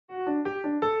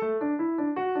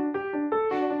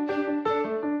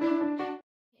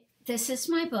This is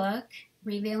my book,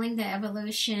 Revealing the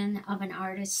Evolution of an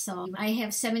Artist's Soul. I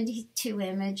have 72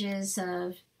 images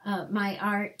of my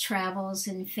art, travels,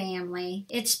 and family.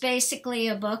 It's basically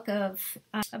a book of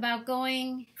about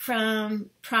going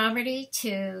from poverty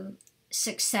to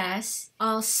success.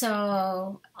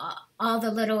 Also, all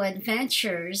the little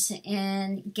adventures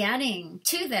in getting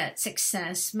to that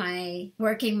success.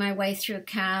 Working my way through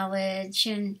college,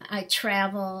 and I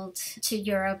traveled to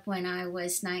Europe when I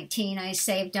was 19. I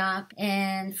saved up,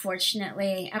 and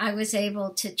fortunately, I was able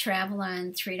to travel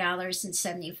on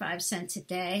 $3.75 a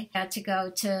day. Got to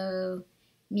go to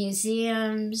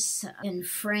museums in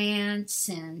France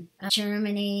and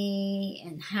Germany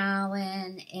and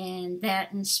Holland, and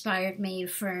that inspired me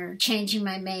for changing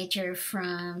my major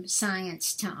from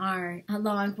science to art,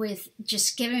 along with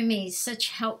just giving me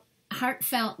such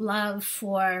heartfelt love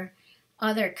for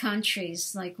other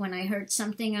countries. Like when I heard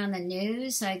something on the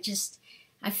news, I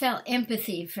felt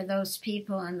empathy for those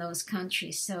people in those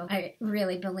countries. So I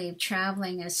really believe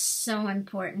traveling is so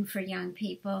important for young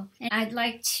people. And I'd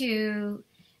like to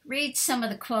read some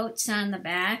of the quotes on the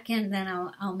back, and then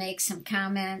I'll make some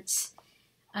comments.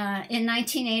 In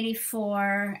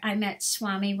 1984, I met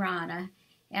Swami Radha.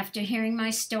 After hearing my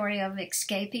story of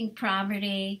escaping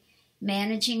poverty,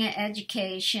 managing an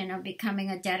education, of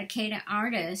becoming a dedicated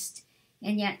artist,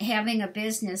 and yet having a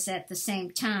business at the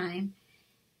same time,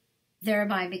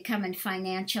 thereby becoming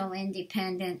financial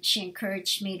independent, she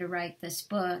encouraged me to write this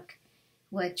book,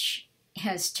 which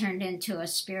has turned into a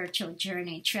spiritual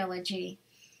journey trilogy.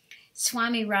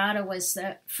 Swami Radha was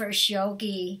the first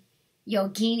yogini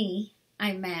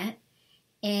I met,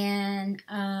 and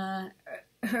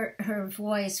her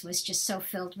voice was just so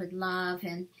filled with love,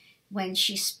 and when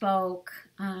she spoke,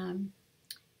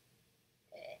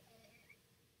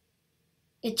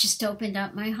 it just opened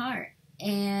up my heart.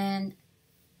 And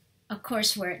of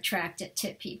course, we're attracted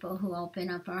to people who open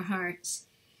up our hearts.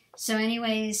 So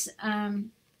anyways,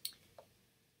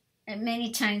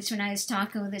 many times when I was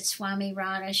talking with Swami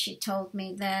Radha, she told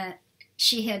me that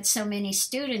she had so many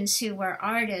students who were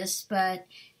artists, but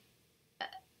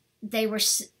they were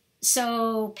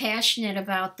so passionate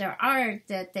about their art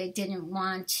that they didn't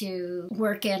want to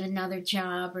work at another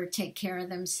job or take care of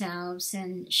themselves.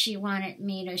 And she wanted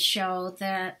me to show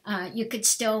that you could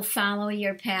still follow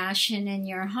your passion and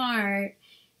your heart,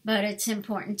 but it's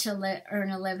important to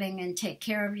earn a living and take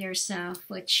care of yourself,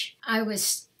 which I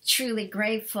was truly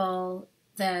grateful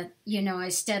that, I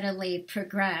steadily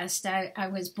progressed. I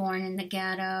was born in the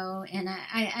ghetto, and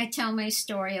I tell my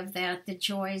story of that, the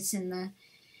joys and the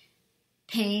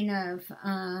pain of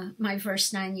my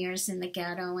first 9 years in the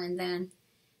ghetto, and then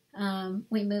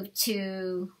we moved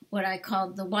to what I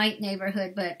called the white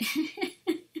neighborhood, but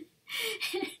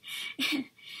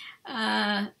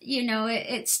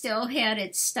it still had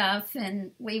its stuff,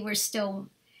 and we were still,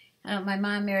 my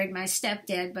mom married my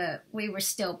stepdad, but we were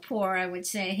still poor. I would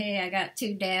say, hey, I got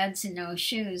two dads and no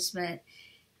shoes, but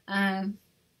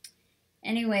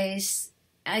anyways,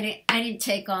 I didn't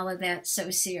take all of that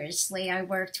so seriously. I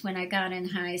worked when I got in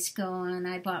high school, and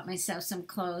I bought myself some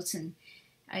clothes, and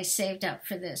I saved up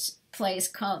for this place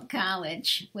called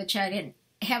college, which I didn't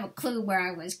have a clue where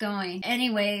I was going.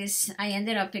 Anyways, I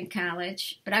ended up in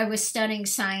college, but I was studying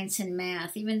science and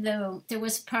math, even though there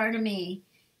was part of me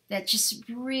that just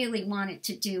really wanted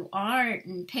to do art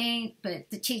and paint, but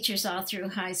the teachers all through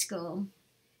high school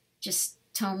just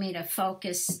told me to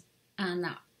focus on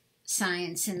the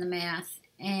science and the math.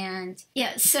 And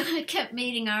yeah, so I kept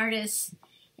meeting artists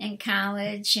in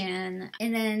college, and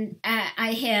then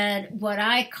I had what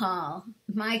I call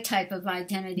my type of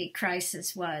identity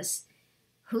crisis was,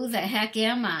 who the heck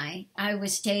am I? I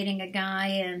was dating a guy,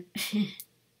 and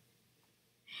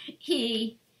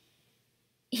he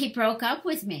broke up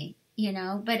with me,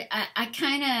 but I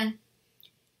kind of,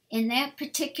 in that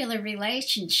particular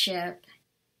relationship,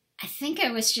 I think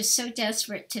I was just so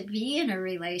desperate to be in a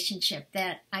relationship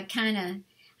that I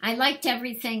liked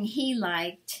everything he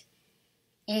liked,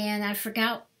 and I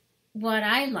forgot what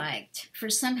I liked. For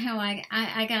somehow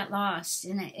I got lost,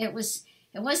 and it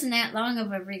wasn't that long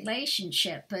of a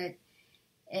relationship, but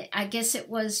I guess it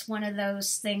was one of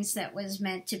those things that was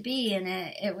meant to be, and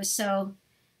it was so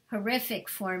horrific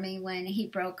for me when he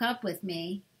broke up with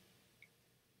me,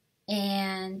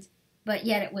 but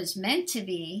yet it was meant to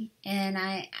be, and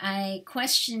I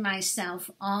questioned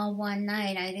myself all one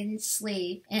night. I didn't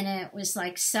sleep, and it was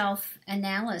like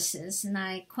self-analysis, and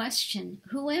I questioned,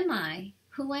 who am I?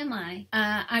 Who am I?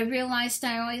 I realized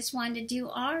I always wanted to do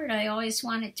art. I always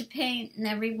wanted to paint, and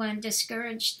everyone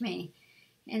discouraged me.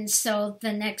 And so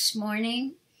the next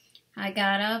morning, I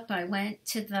got up, I went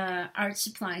to the art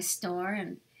supply store,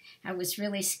 and I was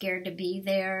really scared to be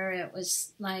there. It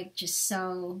was like just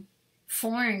so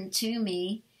foreign to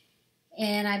me.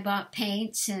 And I bought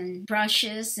paints and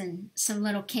brushes and some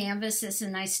little canvases,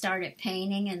 and I started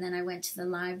painting. And then I went to the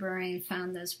library and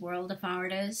found this world of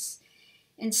artists.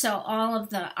 And so all of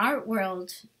the art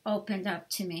world opened up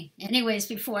to me. Anyways,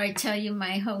 before I tell you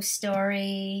my whole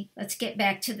story, let's get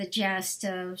back to the gist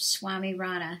of Swami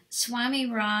Radha. Swami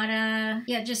Radha,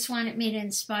 just wanted me to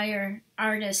inspire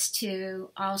artists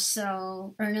to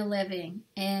also earn a living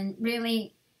and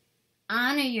really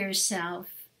honor yourself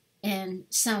in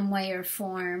some way or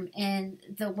form. And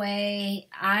the way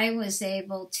I was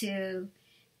able to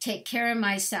take care of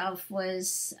myself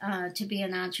was to be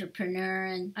an entrepreneur.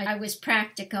 And I was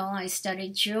practical. I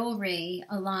studied jewelry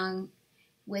along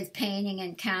with painting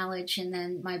in college, and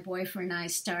then my boyfriend and I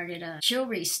started a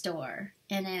jewelry store.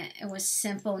 And it was a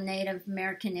simple Native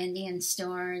American Indian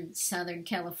store in Southern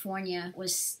California. It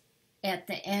was at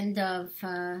the end of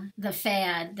the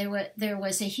fad. There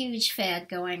was a huge fad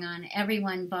going on.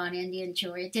 Everyone bought Indian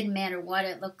jewelry. It didn't matter what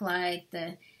it looked like,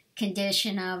 the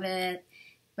condition of it.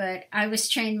 But I was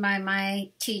trained by my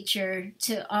teacher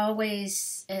to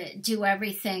always do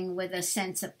everything with a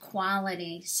sense of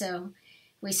quality. So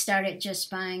we started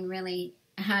just buying really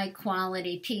high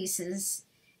quality pieces.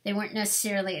 They weren't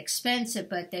necessarily expensive,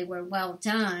 but they were well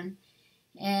done.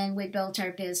 And we built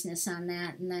our business on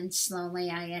that. And then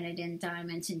slowly I added in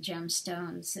diamonds and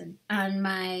gemstones. And on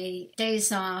my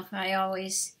days off, I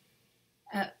always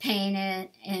painted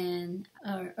and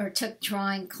or took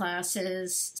drawing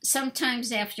classes. Sometimes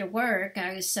after work,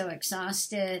 I was so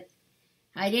exhausted,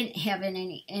 I didn't have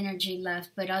any energy left,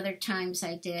 but other times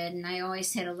I did. And I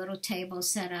always had a little table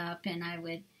set up, and I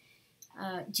would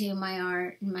do my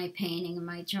art and my painting and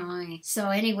my drawing. So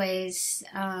anyways,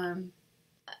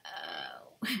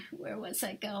 where was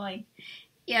I going?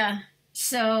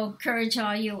 So encourage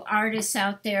all you artists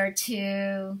out there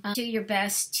to do your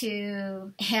best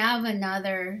to have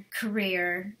another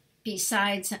career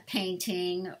besides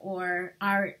painting or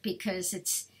art, because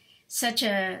it's such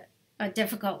a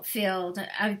difficult field.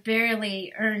 I've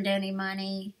barely earned any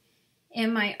money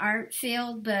in my art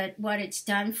field, but what it's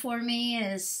done for me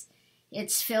is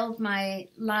it's filled my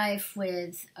life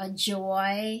with a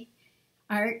joy.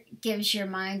 Art gives your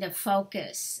mind a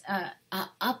focus, a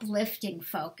uplifting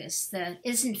focus that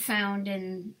isn't found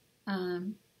in,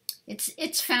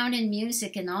 it's found in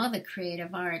music and all the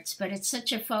creative arts, but it's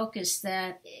such a focus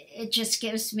that it just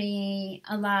gives me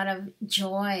a lot of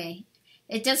joy.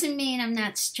 It doesn't mean I'm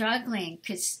not struggling,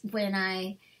 because when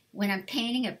I'm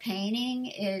painting a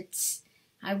painting,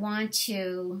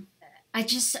 I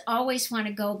just always want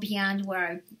to go beyond where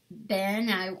I've been.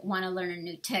 I want to learn a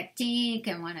new technique.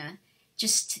 I want to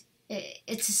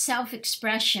it's a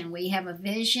self-expression. We have a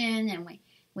vision, and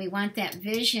we want that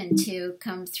vision to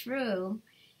come through.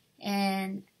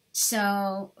 And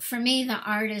so for me, the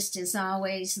artist is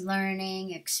always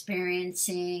learning,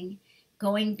 experiencing,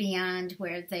 going beyond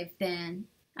where they've been.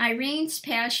 Irene's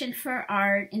passion for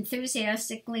art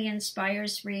enthusiastically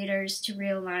inspires readers to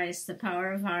realize the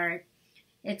power of art,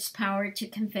 its power to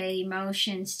convey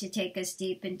emotions, to take us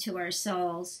deep into our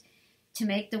souls, to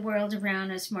make the world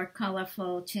around us more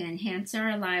colorful, to enhance our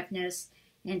aliveness,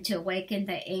 and to awaken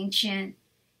the ancient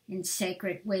and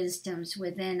sacred wisdoms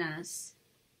within us.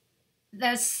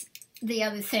 That's the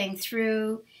other thing.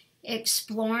 Through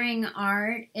exploring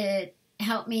art, it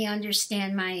helped me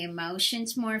understand my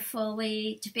emotions more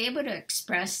fully, to be able to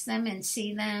express them and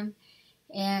see them,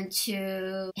 and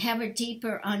to have a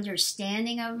deeper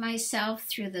understanding of myself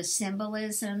through the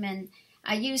symbolism. And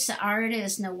I use the art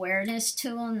as an awareness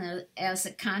tool and as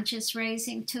a conscious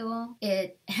raising tool.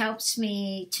 It helps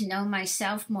me to know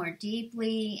myself more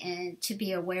deeply and to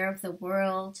be aware of the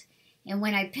world. And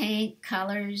when I paint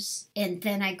colors and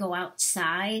then I go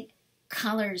outside,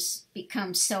 colors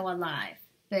become so alive.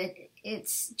 But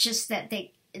it's just that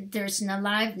there's an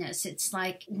aliveness. It's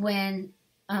like when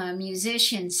a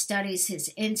musician studies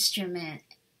his instrument,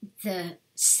 the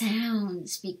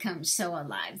sounds become so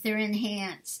alive. They're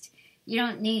enhanced. You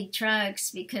don't need drugs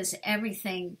because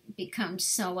everything becomes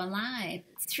so alive.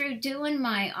 Through doing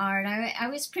my art, I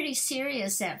was pretty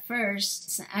serious at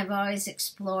first. I've always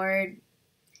explored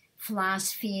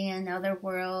philosophy and other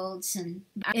worlds. And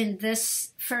in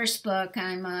this first book,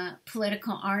 I'm a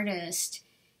political artist.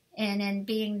 And in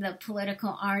being the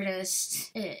political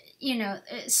artist,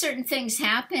 certain things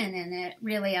happen, and it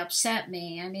really upset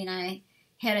me. I mean, I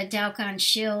had a Dalcon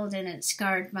shield, and it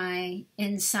scarred my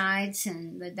insides,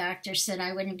 and the doctor said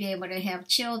I wouldn't be able to have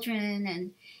children,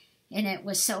 and it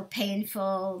was so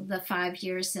painful the 5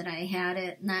 years that I had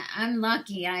it. And I'm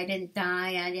lucky I didn't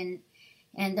die. I didn't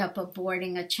end up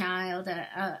aborting a child.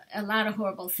 A lot of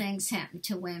horrible things happen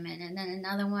to women. And then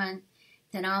another one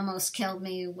that almost killed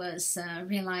me was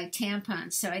Real-Eye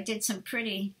tampons. So I did some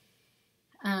pretty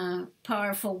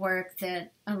powerful work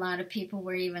that a lot of people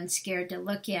were even scared to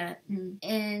look at.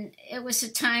 And it was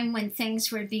a time when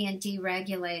things were being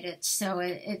deregulated. So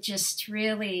it just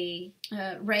really,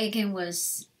 Reagan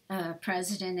was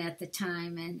president at the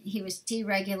time, and he was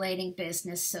deregulating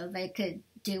business so they could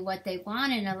do what they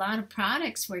wanted. And a lot of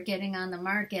products were getting on the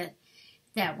market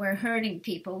that were hurting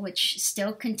people, which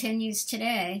still continues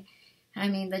today. I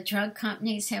mean, the drug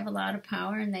companies have a lot of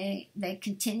power, and they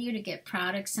continue to get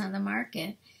products on the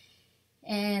market.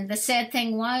 And the sad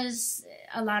thing was,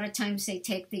 a lot of times they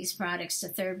take these products to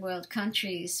third world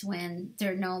countries when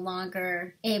they're no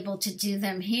longer able to do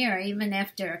them here, even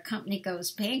after a company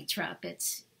goes bankrupt.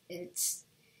 It's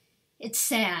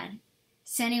sad.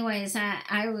 So anyways,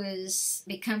 I was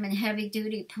becoming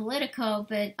heavy-duty political,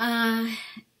 but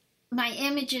my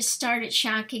images started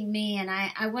shocking me, and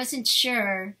I wasn't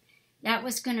sure that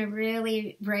was going to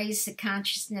really raise the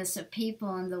consciousness of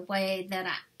people in the way that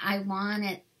I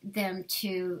wanted them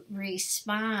to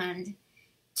respond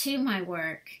to my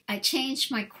work. I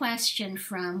changed my question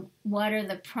from what are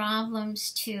the problems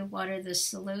to what are the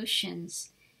solutions.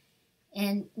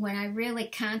 And when I really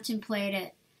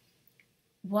contemplated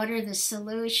what are the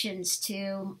solutions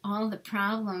to all the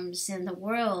problems in the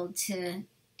world, to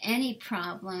any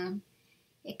problem,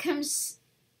 it comes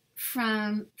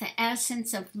from the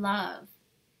essence of love,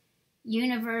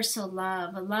 universal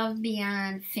love, a love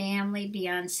beyond family,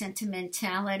 beyond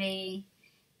sentimentality,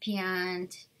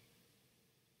 beyond...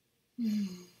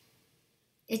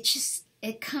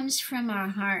 It comes from our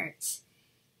hearts.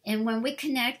 And when we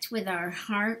connect with our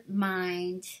heart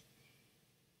mind,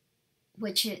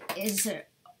 which is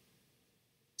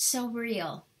so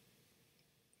real,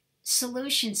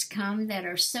 solutions come that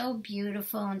are so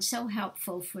beautiful and so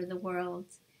helpful for the world.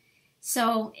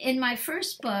 So in my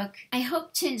first book, I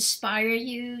hope to inspire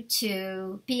you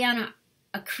to be on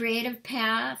a creative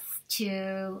path,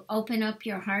 to open up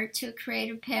your heart to a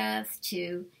creative path,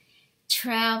 to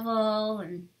travel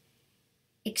and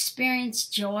experience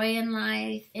joy in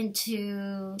life, and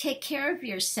to take care of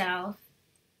yourself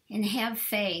and have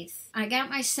faith. I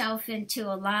got myself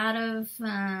into a lot of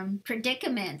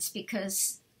predicaments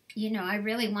because, I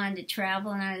really wanted to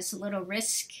travel, and I was a little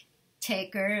risk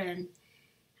taker, and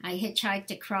I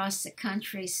hitchhiked across the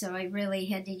country, so I really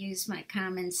had to use my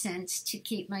common sense to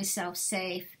keep myself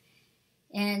safe.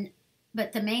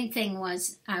 But the main thing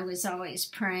was I was always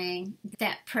praying.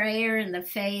 That prayer and the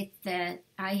faith that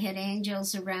I had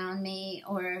angels around me,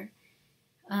 or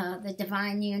the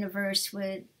divine universe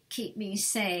would keep me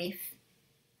safe,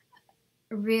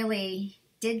 really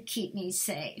did keep me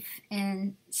safe.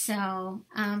 And so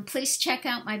please check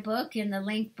out my book in the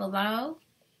link below.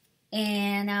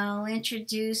 And I'll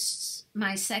introduce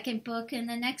my second book in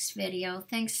the next video.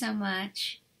 Thanks so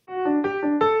much.